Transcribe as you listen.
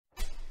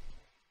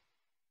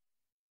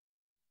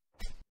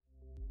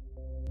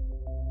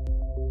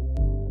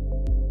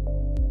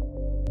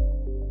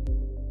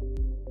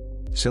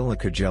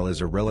Silica gel is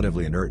a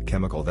relatively inert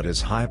chemical that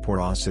has high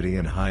porosity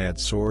and high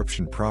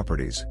adsorption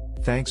properties,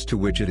 thanks to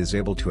which it is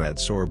able to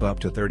adsorb up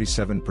to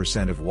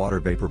 37% of water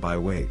vapor by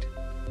weight.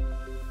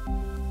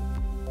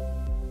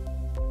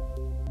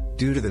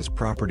 Due to this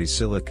property,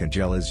 silica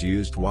gel is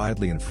used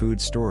widely in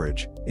food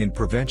storage, in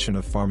prevention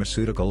of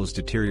pharmaceuticals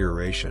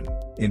deterioration,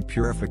 in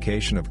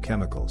purification of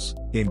chemicals,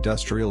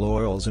 industrial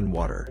oils and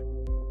water.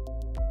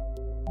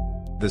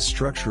 The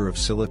structure of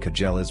silica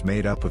gel is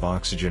made up of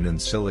oxygen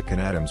and silicon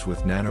atoms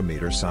with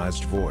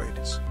nanometer-sized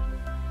voids.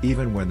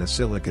 Even when the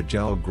silica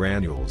gel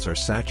granules are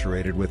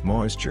saturated with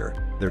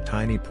moisture, their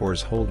tiny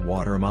pores hold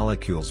water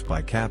molecules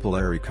by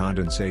capillary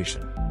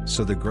condensation,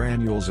 so the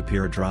granules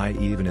appear dry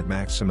even at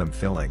maximum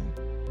filling.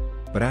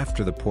 But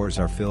after the pores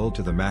are filled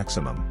to the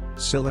maximum,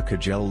 silica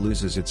gel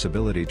loses its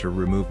ability to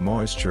remove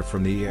moisture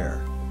from the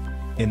air.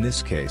 In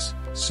this case,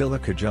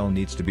 silica gel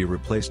needs to be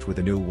replaced with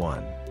a new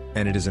one,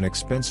 and it is an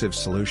expensive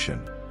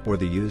solution, or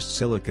the used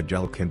silica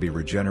gel can be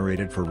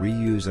regenerated for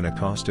reuse in a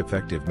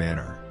cost-effective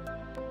manner.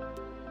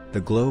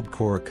 The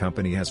GlobeCore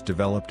company has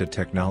developed a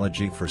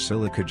technology for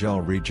silica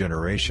gel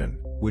regeneration,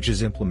 which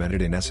is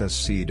implemented in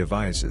SSC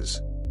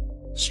devices.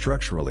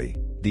 Structurally,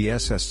 the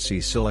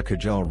SSC silica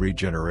gel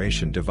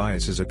regeneration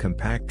device is a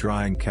compact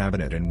drying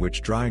cabinet in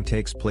which drying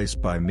takes place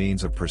by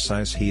means of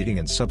precise heating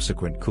and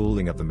subsequent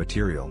cooling of the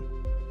material.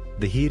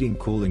 The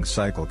heating-cooling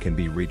cycle can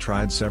be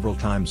retried several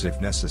times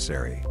if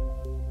necessary.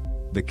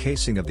 The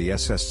casing of the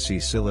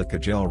SSC silica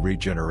gel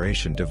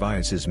regeneration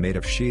device is made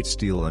of sheet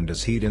steel and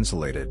is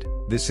heat-insulated.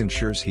 This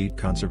ensures heat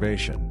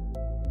conservation.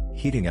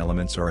 Heating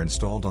elements are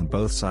installed on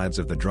both sides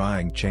of the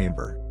drying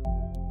chamber.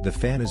 The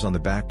fan is on the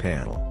back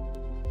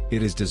panel.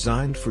 It is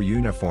designed for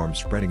uniform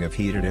spreading of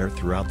heated air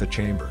throughout the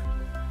chamber.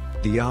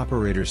 The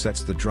operator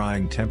sets the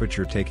drying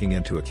temperature taking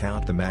into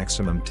account the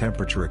maximum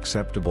temperature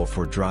acceptable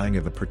for drying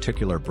of a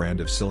particular brand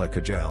of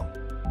silica gel.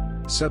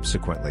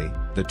 Subsequently,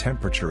 the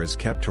temperature is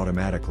kept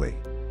automatically.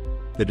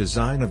 The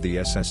design of the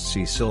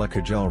SSC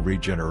silica gel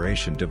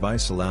regeneration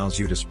device allows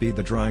you to speed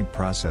the drying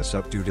process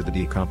up due to the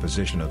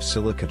decomposition of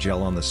silica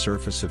gel on the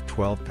surface of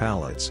 12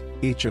 pallets,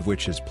 each of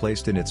which is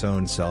placed in its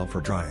own cell for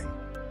drying.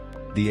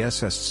 The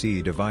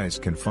SSC device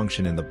can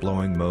function in the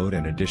blowing mode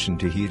in addition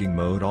to heating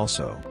mode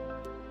also.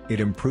 It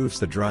improves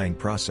the drying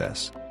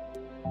process.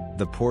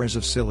 The pores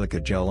of silica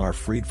gel are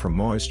freed from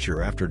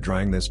moisture after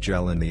drying this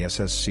gel in the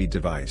SSC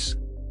device.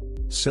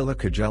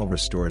 Silica gel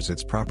restores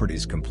its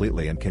properties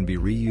completely and can be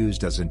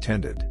reused as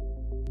intended.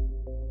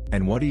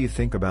 And what do you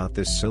think about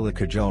this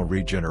silica gel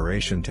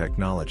regeneration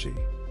technology?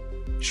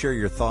 Share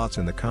your thoughts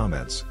in the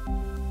comments.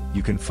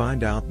 You can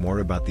find out more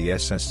about the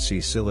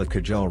SSC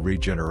silica gel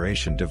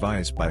regeneration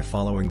device by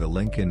following the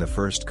link in the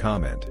first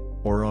comment,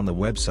 or on the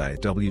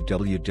website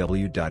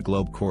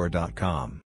www.globecore.com.